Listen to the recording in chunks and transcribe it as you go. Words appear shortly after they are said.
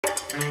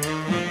Well,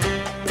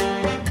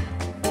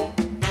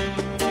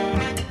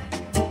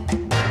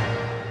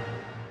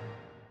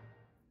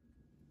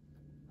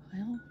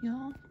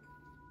 y'all,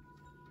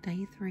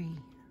 day 3.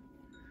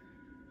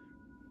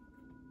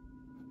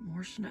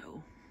 More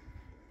snow.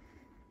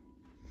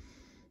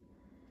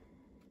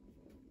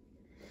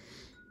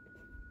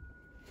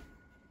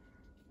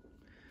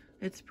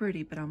 It's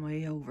pretty, but I'm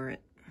way over it.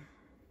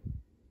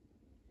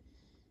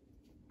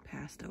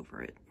 Passed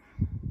over it.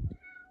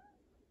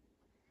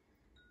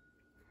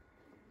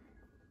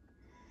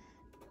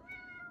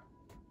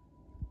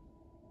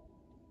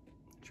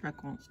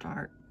 Truck won't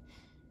start.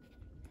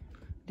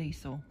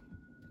 Diesel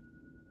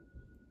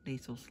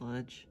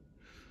sludge.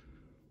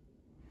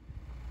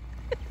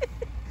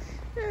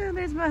 Oh,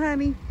 there's my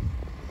honey.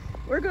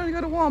 We're gonna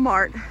go to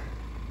Walmart.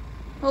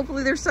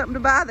 Hopefully there's something to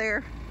buy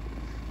there.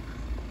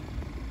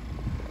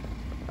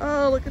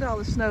 Oh, look at all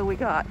the snow we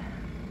got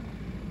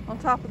on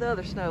top of the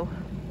other snow.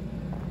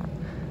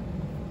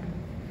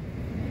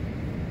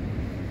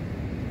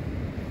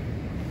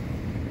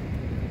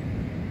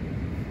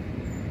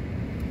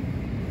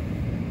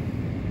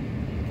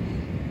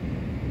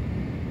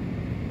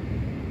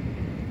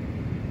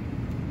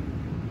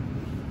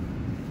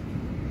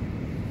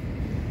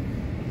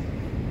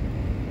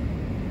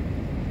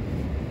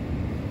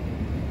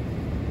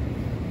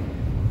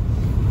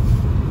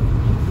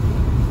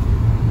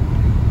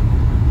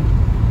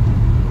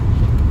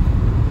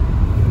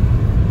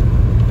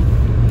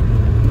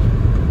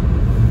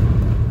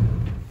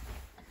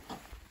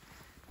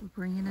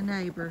 Bringing a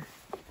neighbor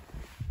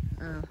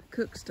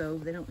cook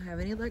stove. They don't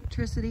have any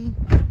electricity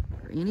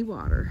or any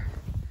water,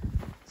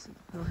 so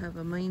they'll have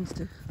a means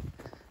to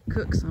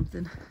cook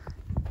something.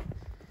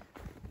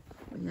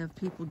 We have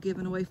people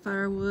giving away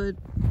firewood,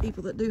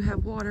 people that do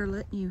have water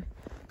letting you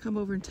come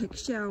over and take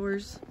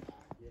showers.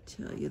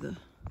 Tell you there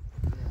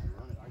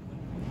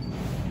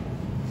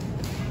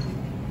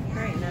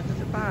ain't nothing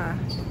to buy.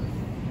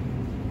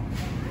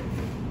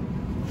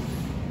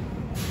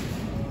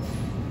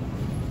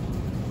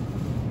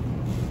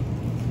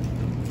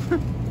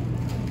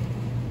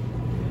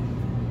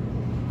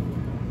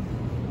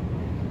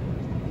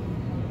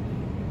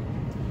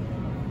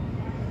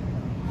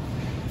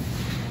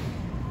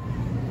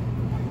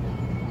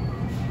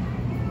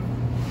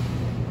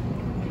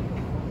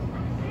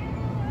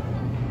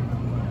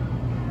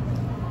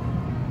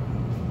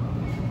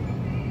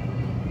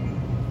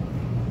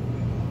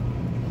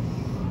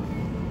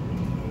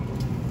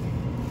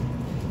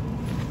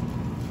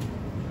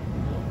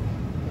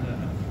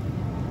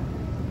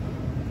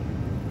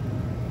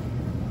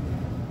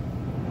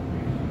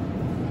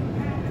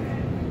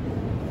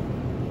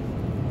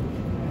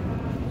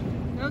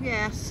 No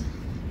gas,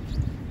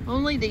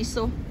 only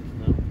diesel.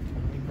 No,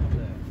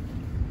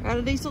 Out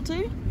of diesel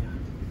too?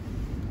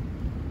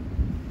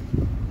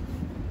 yeah.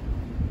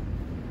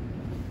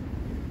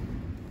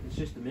 It's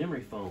just the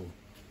memory foam.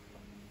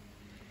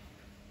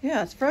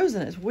 Yeah, it's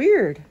frozen. It's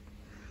weird.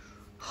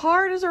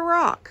 Hard as a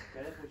rock.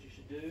 Okay, that's what you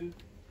should do.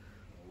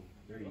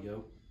 There you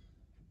go.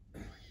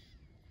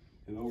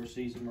 Who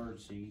oversees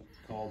emergency,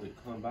 call the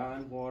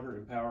combined water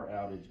and power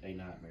outage a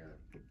nightmare.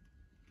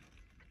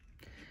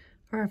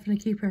 We're having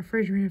to keep our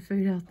refrigerator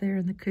food out there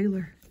in the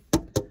cooler.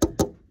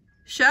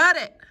 Shut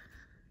it!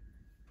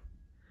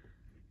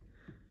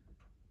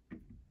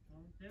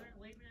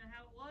 Leave it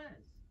how it was.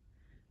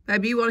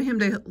 Baby, you want him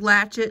to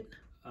latch it?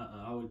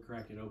 I would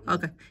crack it open.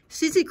 Okay.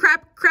 Cece,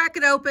 crack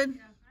it open.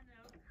 Yeah, I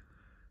know.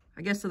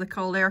 I guess so the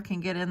cold air can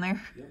get in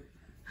there. Yep.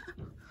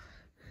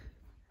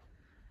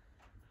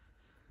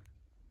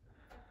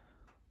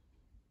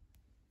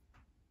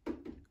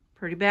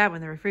 Pretty bad when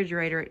the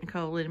refrigerator isn't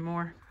cold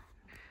anymore.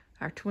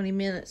 Our 20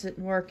 minutes isn't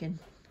working.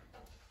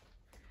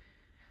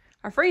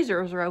 Our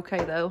freezers are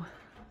okay though.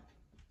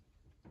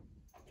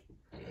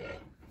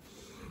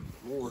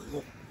 Lord.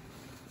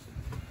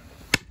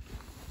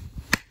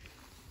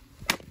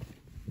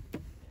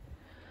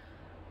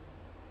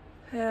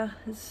 Yeah,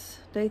 it's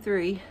day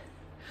 3.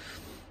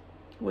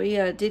 We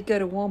did go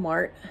to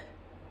Walmart.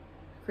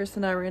 Chris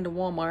and I were into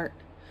Walmart,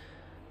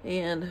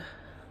 and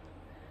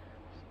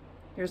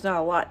there's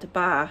not a lot to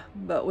buy,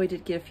 but we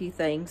did get a few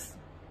things.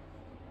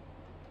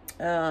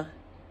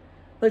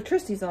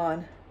 Electricity's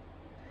on,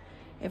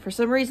 and for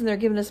some reason they're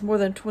giving us more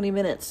than 20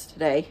 minutes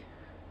today.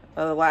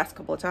 The last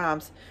couple of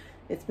times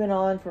it's been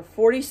on for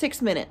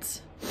 46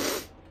 minutes,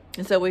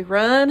 and so we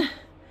run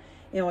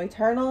and we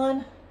turn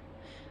on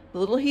the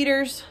little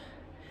heaters.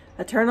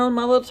 I turn on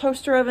my little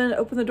toaster oven,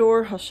 open the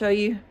door. I'll show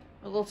you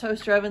a little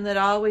toaster oven that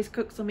I always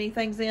cook so many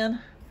things in.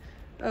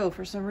 Oh,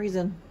 for some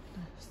reason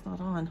it's not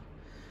on.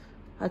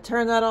 I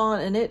turn that on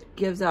and it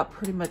gives out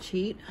pretty much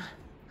heat.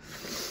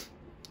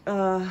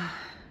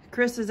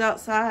 Chris is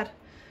outside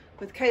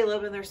with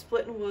Caleb and they're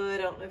splitting wood.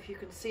 I don't know if you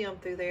can see them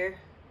through there.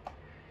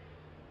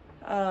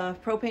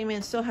 Propane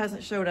man still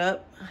hasn't showed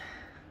up.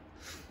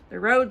 The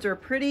roads are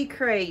pretty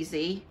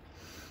crazy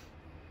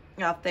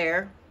out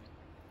there.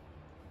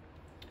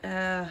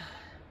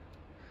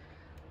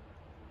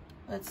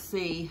 Let's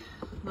see.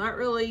 Not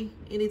really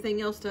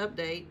anything else to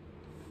update.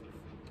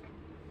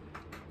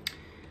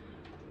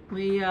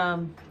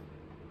 my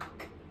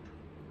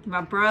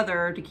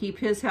brother, to keep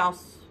his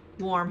house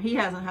warm, he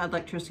hasn't had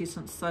electricity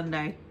since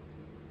Sunday,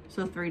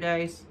 so 3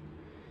 days.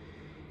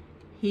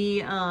 He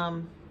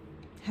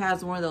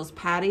has one of those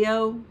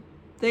patio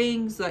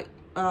things, like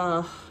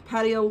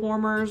patio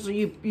warmers.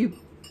 You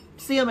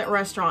see them at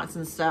restaurants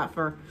and stuff,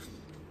 or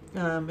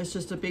it's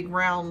just a big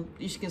round,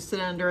 you can sit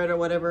under it or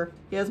whatever.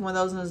 He has one of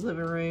those in his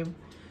living room.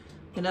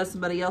 He knows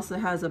somebody else that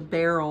has a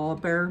barrel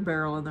in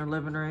their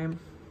living room.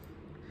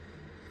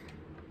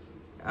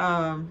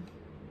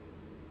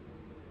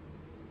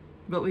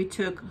 But we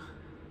took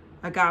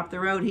a guy up the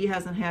road. He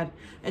hasn't had,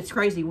 it's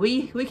crazy.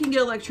 We can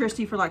get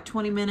electricity for like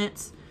 20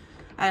 minutes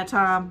at a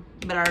time,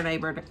 but our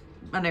neighbor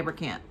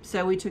can't.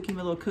 So we took him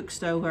a little cook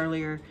stove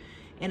earlier,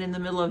 and in the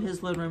middle of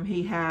his living room,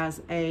 he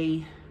has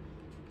a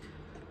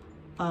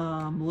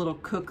little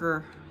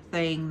cooker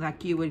thing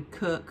like you would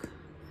cook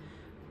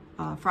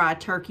fried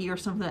turkey or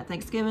something at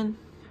Thanksgiving.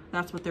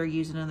 That's what they're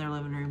using in their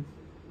living room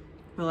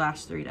for the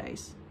last 3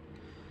 days.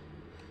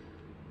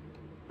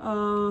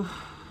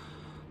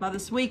 By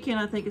this weekend,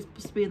 I think it's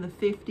supposed to be in the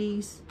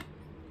 50s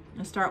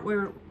and start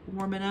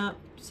warming up.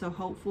 So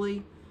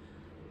hopefully,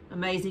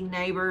 amazing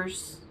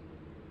neighbors,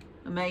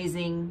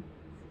 amazing.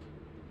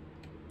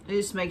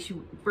 It just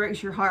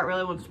breaks your heart,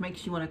 really, which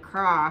makes you want to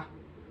cry.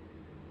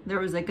 There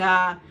was a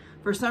guy,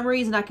 for some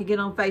reason I could get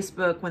on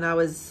Facebook when I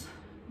was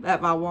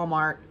at my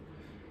Walmart.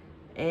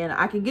 And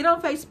I can get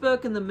on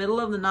Facebook in the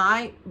middle of the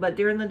night, but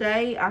during the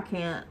day, I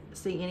can't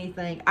see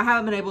anything. I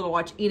haven't been able to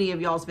watch any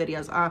of y'all's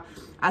videos.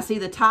 I see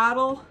the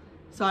title,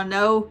 so I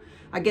know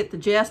I get the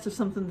gist of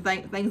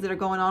things that are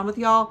going on with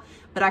y'all,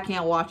 but I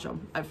can't watch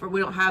them. We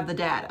don't have the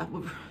data.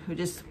 We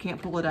just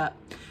can't pull it up.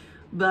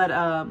 But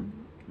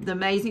the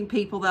amazing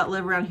people that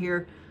live around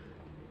here,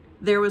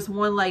 there was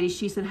one lady,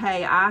 she said,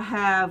 hey, I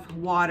have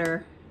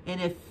water, and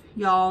if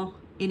y'all,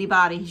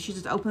 anybody, she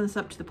just open this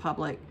up to the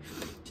public,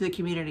 to the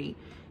community.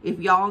 If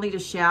y'all need a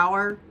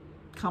shower,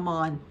 come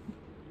on,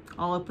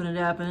 I'll open it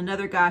up. And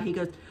another guy, he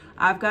goes,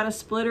 I've got a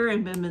splitter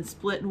and been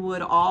splitting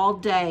wood all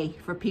day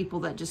for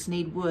people that just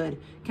need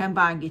wood. Come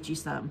by and get you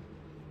some.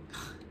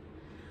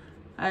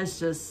 That's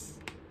just,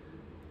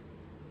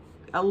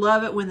 I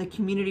love it when the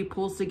community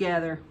pulls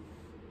together.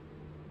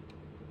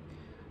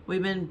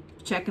 We've been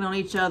checking on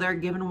each other,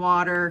 giving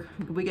water.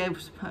 We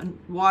gave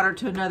water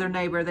to another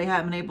neighbor. They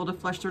haven't been able to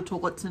flush their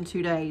toilets in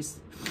 2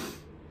 days.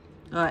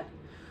 But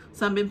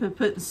some been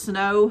putting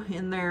snow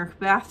in their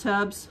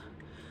bathtubs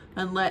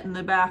and letting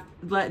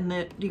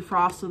it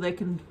defrost so they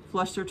can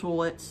flush their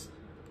toilets.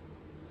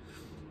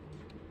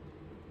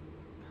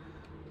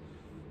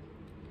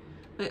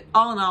 But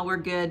all in all, we're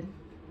good.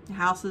 The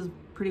house is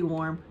pretty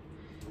warm,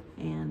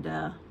 and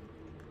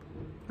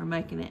we're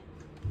making it.